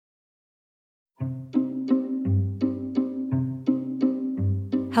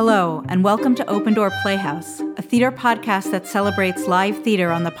Hello, and welcome to Open Door Playhouse, a theater podcast that celebrates live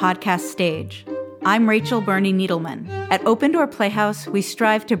theater on the podcast stage. I'm Rachel Burney Needleman. At Open Door Playhouse, we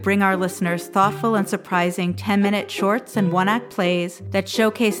strive to bring our listeners thoughtful and surprising 10-minute shorts and one-act plays that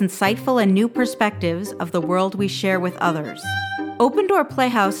showcase insightful and new perspectives of the world we share with others. Open Door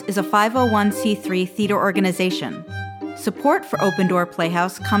Playhouse is a 501c3 theater organization. Support for Open Door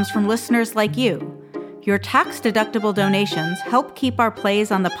Playhouse comes from listeners like you. Your tax-deductible donations help keep our plays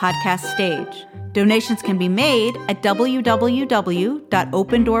on the podcast stage. Donations can be made at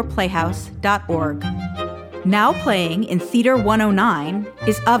www.opendoorplayhouse.org. Now playing in Theater 109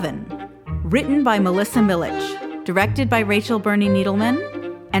 is OvEn, written by Melissa Milich, directed by Rachel Burney Needleman,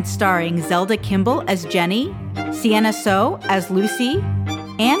 and starring Zelda Kimball as Jenny, Sienna So as Lucy,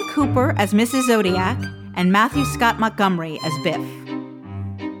 Ann Cooper as Mrs. Zodiac, and Matthew Scott Montgomery as Biff.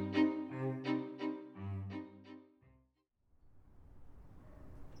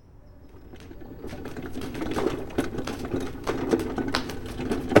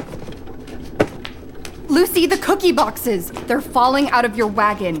 Lucy, the cookie boxes! They're falling out of your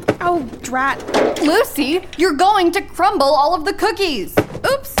wagon. Oh, drat. Lucy, you're going to crumble all of the cookies!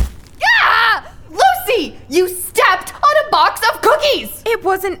 Oops! Yeah! Lucy, you stepped on a box of cookies! It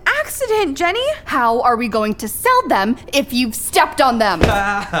was an accident, Jenny. How are we going to sell them if you've stepped on them?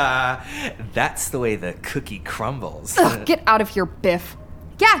 That's the way the cookie crumbles. Ugh, get out of here, Biff.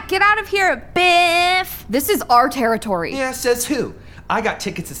 Yeah, get out of here, Biff. This is our territory. Yeah, says who? I got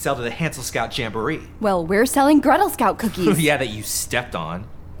tickets to sell to the Hansel Scout Jamboree. Well, we're selling Gretel Scout cookies. Yeah, that you stepped on.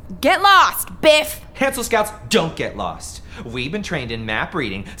 Get lost, Biff. Hansel Scouts don't get lost. We've been trained in map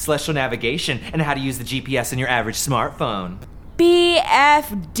reading, celestial navigation, and how to use the GPS in your average smartphone.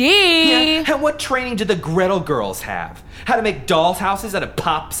 BFD. Yeah, and what training do the Gretel girls have? How to make dolls' houses out of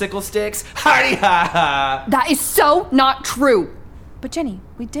popsicle sticks? Hardy ha ha! That is so not true. But Jenny,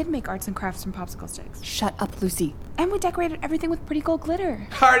 we did make arts and crafts from popsicle sticks. Shut up, Lucy. And we decorated everything with pretty gold glitter.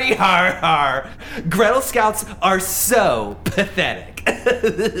 Hardy har har! Gretel Scouts are so pathetic.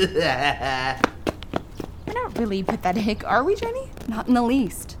 We're not really pathetic, are we, Jenny? Not in the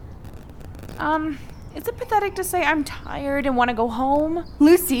least. Is it pathetic to say I'm tired and want to go home?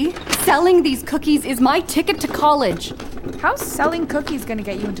 Lucy, selling these cookies is my ticket to college. How's selling cookies gonna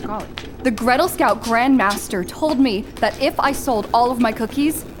get you into college? The Gretel Scout Grandmaster told me that if I sold all of my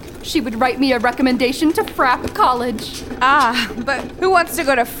cookies, she would write me a recommendation to Frap College. Ah, but who wants to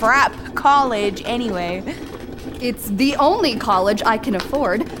go to Frap College anyway? It's the only college I can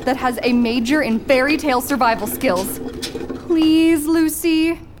afford that has a major in fairy tale survival skills. Please,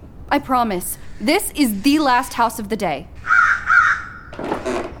 Lucy. I promise. This is the last house of the day.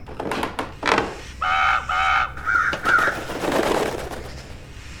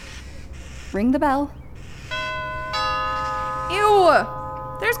 Ring the bell. Ew!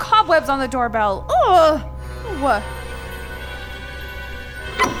 There's cobwebs on the doorbell. Ugh! Ew.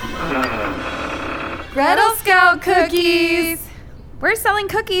 Gretel Scout cookies! We're selling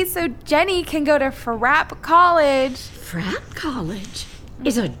cookies so Jenny can go to Frap College. Frap College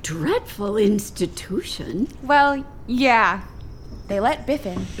is a dreadful institution. Well, yeah. They let Biff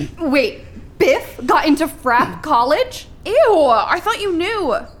in. Wait, Biff got into Frap College? Ew! I thought you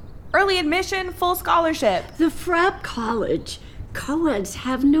knew. Early admission, full scholarship. The Frap College co-eds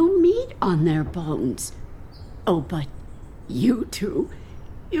have no meat on their bones. Oh, but you two,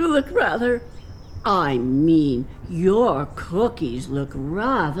 you look rather... I mean, your cookies look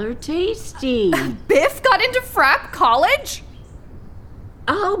rather tasty. Biff got into Frap College?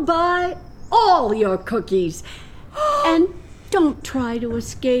 I'll buy all your cookies. And don't try to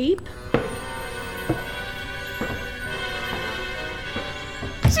escape.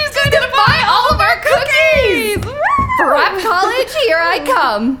 She's going to buy all of our cookies! Frap College, here I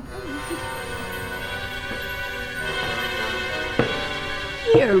come.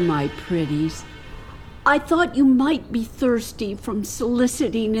 Here, my pretties. I thought you might be thirsty from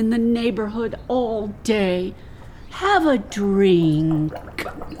soliciting in the neighborhood all day. Have a drink.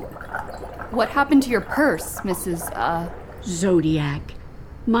 What happened to your purse, Mrs. Zodiac.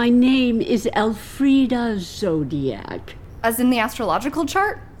 My name is Elfrida Zodiac. As in the astrological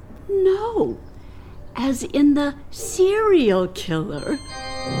chart? No, as in the serial killer.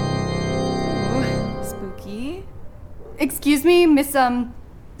 Ooh, spooky. Excuse me, Miss,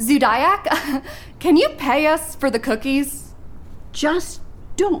 Zodiac? Can you pay us for the cookies? Just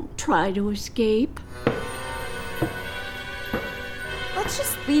don't try to escape. Let's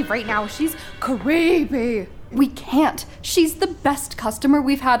just leave right now. She's creepy. We can't. She's the best customer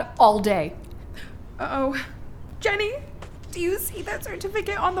we've had all day. Uh-oh. Jenny, do you see that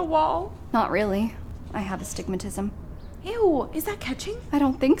certificate on the wall? Not really. I have astigmatism. Ew, is that catching? I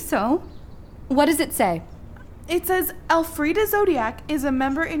don't think so. What does it say? It says Elfrida Zodiac is a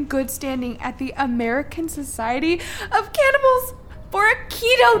member in good standing at the American Society of Cannibals for a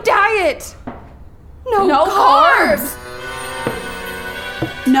keto diet. No carbs.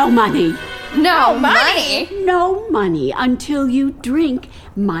 No money. No money? No money until you drink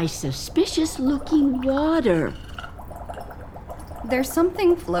my suspicious-looking water. There's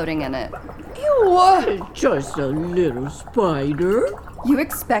something floating in it. Ew. Just a little spider. You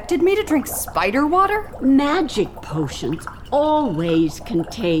expected me to drink spider water? Magic potions always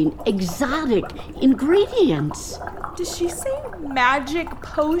contain exotic ingredients. Did she say magic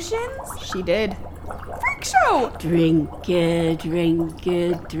potions? She did. Freak show. Drink it, drink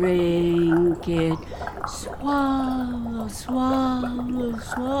it, drink it. Swallow, swallow,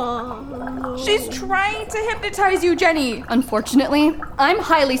 swallow. She's trying to hypnotize you, Jenny. Unfortunately, I'm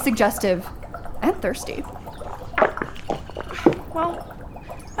highly suggestive. And thirsty. Well,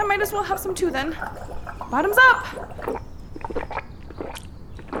 I might as well have some too then. Bottoms up.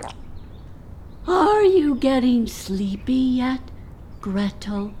 Are you getting sleepy yet,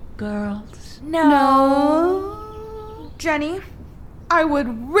 Gretel girls? No. Jenny, I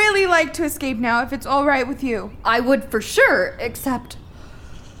would really like to escape now if it's all right with you. I would for sure, except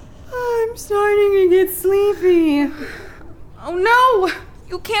I'm starting to get sleepy. Oh no!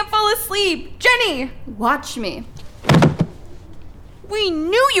 You can't fall asleep! Jenny! Watch me. We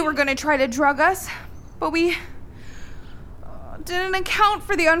knew you were gonna try to drug us, but we didn't account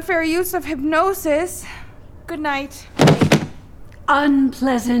for the unfair use of hypnosis. Good night.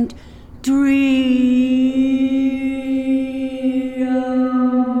 Unpleasant dreams.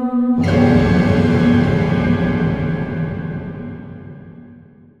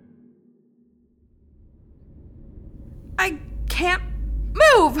 I can't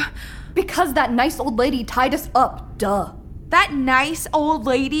move! Because that nice old lady tied us up, duh. That nice old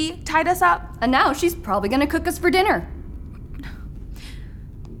lady tied us up. And now she's probably gonna cook us for dinner.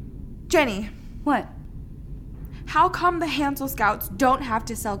 Jenny, What? how come the Hansel Scouts don't have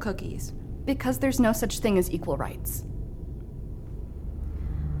to sell cookies? Because there's no such thing as equal rights.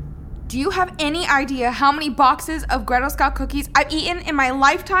 Do you have any idea how many boxes of Gretel Scout cookies I've eaten in my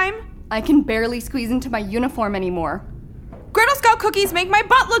lifetime? I can barely squeeze into my uniform anymore. Gretel Scout cookies make my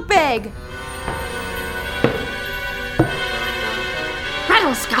butt look big!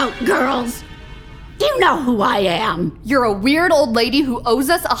 Gretel Scout girls, do you know who I am? You're a weird old lady who owes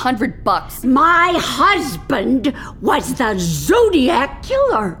us $100. My husband was the Zodiac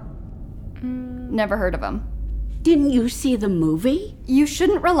Killer. Never heard of him. Didn't you see the movie? You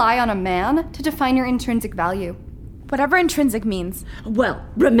shouldn't rely on a man to define your intrinsic value. Whatever intrinsic means. Well,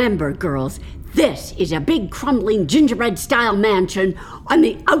 remember, girls, this is a big crumbling gingerbread-style mansion on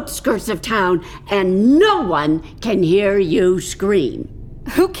the outskirts of town, and no one can hear you scream.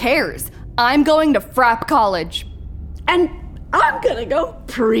 Who cares? I'm going to Frap College. And I'm gonna go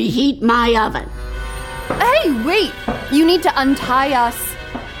preheat my oven. Hey, wait! You need to untie us.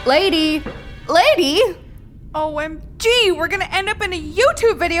 Lady! Lady! OMG, we're gonna end up in a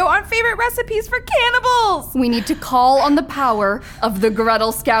YouTube video on favorite recipes for cannibals! We need to call on the power of the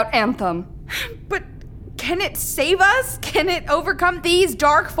Gretel Scout anthem. But can it save us? Can it overcome these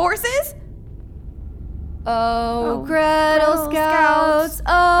dark forces? Oh, Gretel Scouts,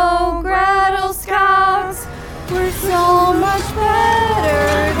 oh, Gretel Scouts, we're so much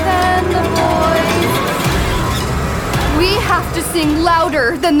better than the boys. We have to sing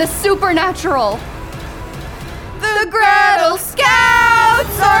louder than the supernatural. The Gretel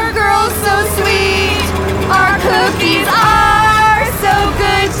Scouts are girls so sweet. Our cookies are so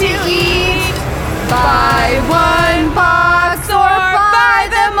good to eat. Buy one box or buy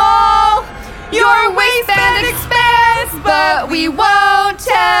them all. Your waistband expands, but we won't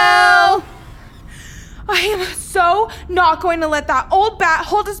tell. I am so not going to let that old bat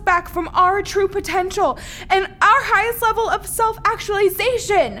hold us back from our true potential and our highest level of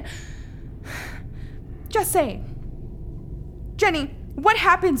self-actualization. Just saying. Jenny, what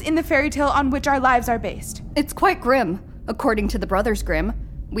happens in the fairy tale on which our lives are based? It's quite grim, according to the Brothers Grimm.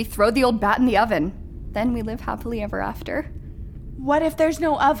 We throw the old bat in the oven. Then we live happily ever after. What if there's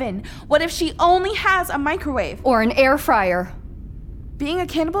no oven? What if she only has a microwave? Or an air fryer. Being a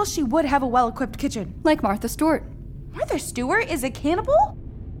cannibal, she would have a well-equipped kitchen. Like Martha Stewart. Martha Stewart is a cannibal?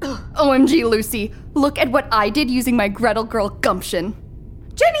 OMG, Lucy. Look at what I did using my Gretel Girl gumption.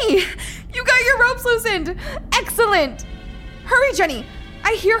 Jenny, you got your ropes loosened. Excellent. Hurry, Jenny.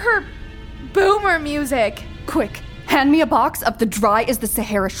 I hear her boomer music. Quick, hand me a box of the dry as the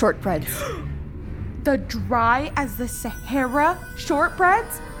Sahara shortbreads. The dry as the Sahara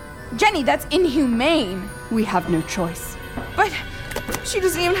shortbreads? Jenny, that's inhumane. We have no choice. But she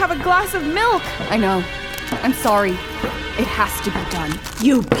doesn't even have a glass of milk. I know. I'm sorry. It has to be done.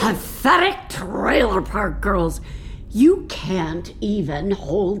 You pathetic trailer park girls. You can't even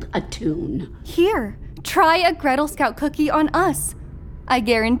hold a tune. Here, try a Gretel Scout cookie on us. I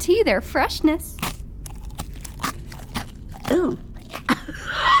guarantee their freshness. Ooh.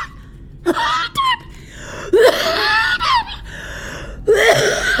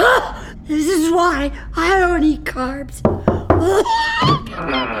 This is why I don't eat carbs.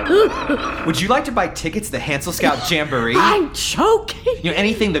 Would you like to buy tickets to the Hansel Scout Jamboree? I'm choking.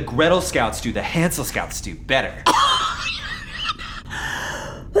 Anything the Gretel Scouts do, the Hansel Scouts do better.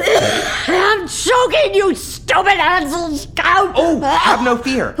 I'm choking, you stupid Hansel Scout. Oh, have no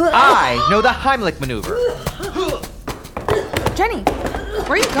fear. I know the Heimlich maneuver. Jenny,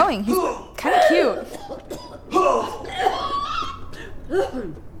 where are you going? He's kind of cute.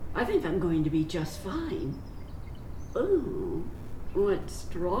 I think I'm going to be just fine. Ooh, what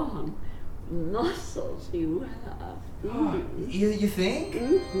strong muscles you have. You think?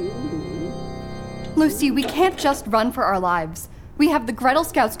 Lucy, we can't just run for our lives. We have the Gretel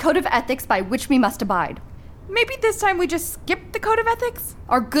Scouts Code of Ethics by which we must abide. Maybe this time we just skip the code of ethics?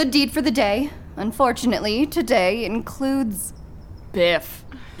 Our good deed for the day, unfortunately, today includes Biff.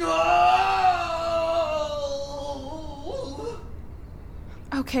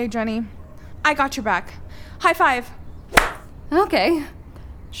 Okay, Jenny. I got your back. High five. Okay.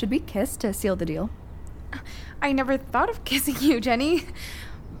 Should we kiss to seal the deal? I never thought of kissing you, Jenny.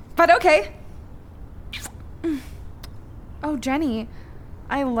 But okay. Oh, Jenny.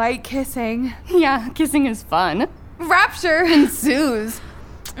 I like kissing. Yeah, kissing is fun. Rapture ensues.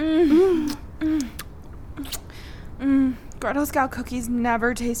 Gretel Scout cookies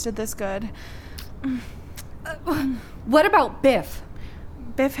never tasted this good. What about Biff?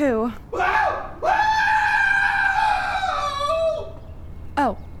 Biff who?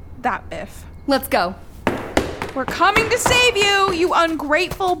 Oh, that Biff. Let's go. We're coming to save you, you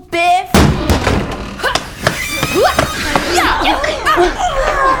ungrateful Biff!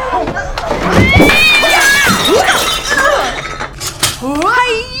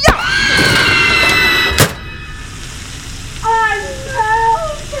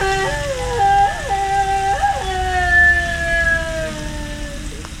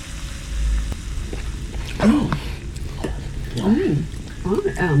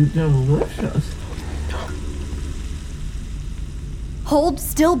 I am delicious. Hold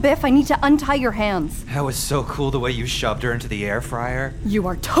still, Biff. I need to untie your hands. That was so cool the way you shoved her into the air fryer. You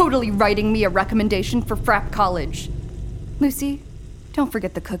are totally writing me a recommendation for Frapp College. Lucy, don't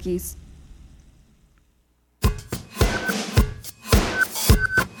forget the cookies.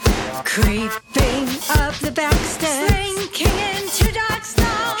 Creeping up the back stairs, slinking into dark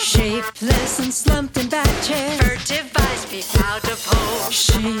snow, shapeless and slumped in bad chairs, furtive eyes peep out of holes.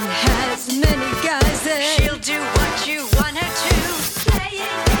 She has many guys there, she'll do what you want her to,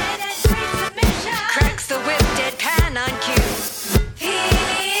 playing dead and sweet submission, cracks the whip deadpan on cue.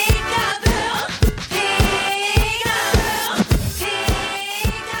 Peek-a-boo, peek-a-boo,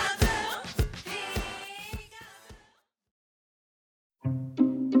 peek-a-boo, peek-a-boo.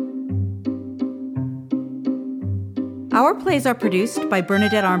 Our plays are produced by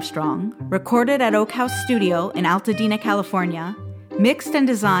Bernadette Armstrong, recorded at Oak House Studio in Altadena, California, mixed and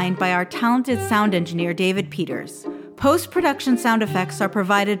designed by our talented sound engineer David Peters. Post-production sound effects are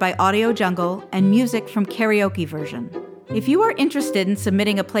provided by Audio Jungle and music from Karaoke Version. If you are interested in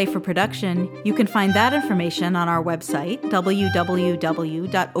submitting a play for production, you can find that information on our website,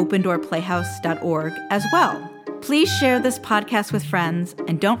 www.opendoorplayhouse.org, as well. Please share this podcast with friends,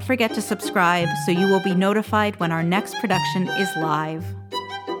 and don't forget to subscribe so you will be notified when our next production is live.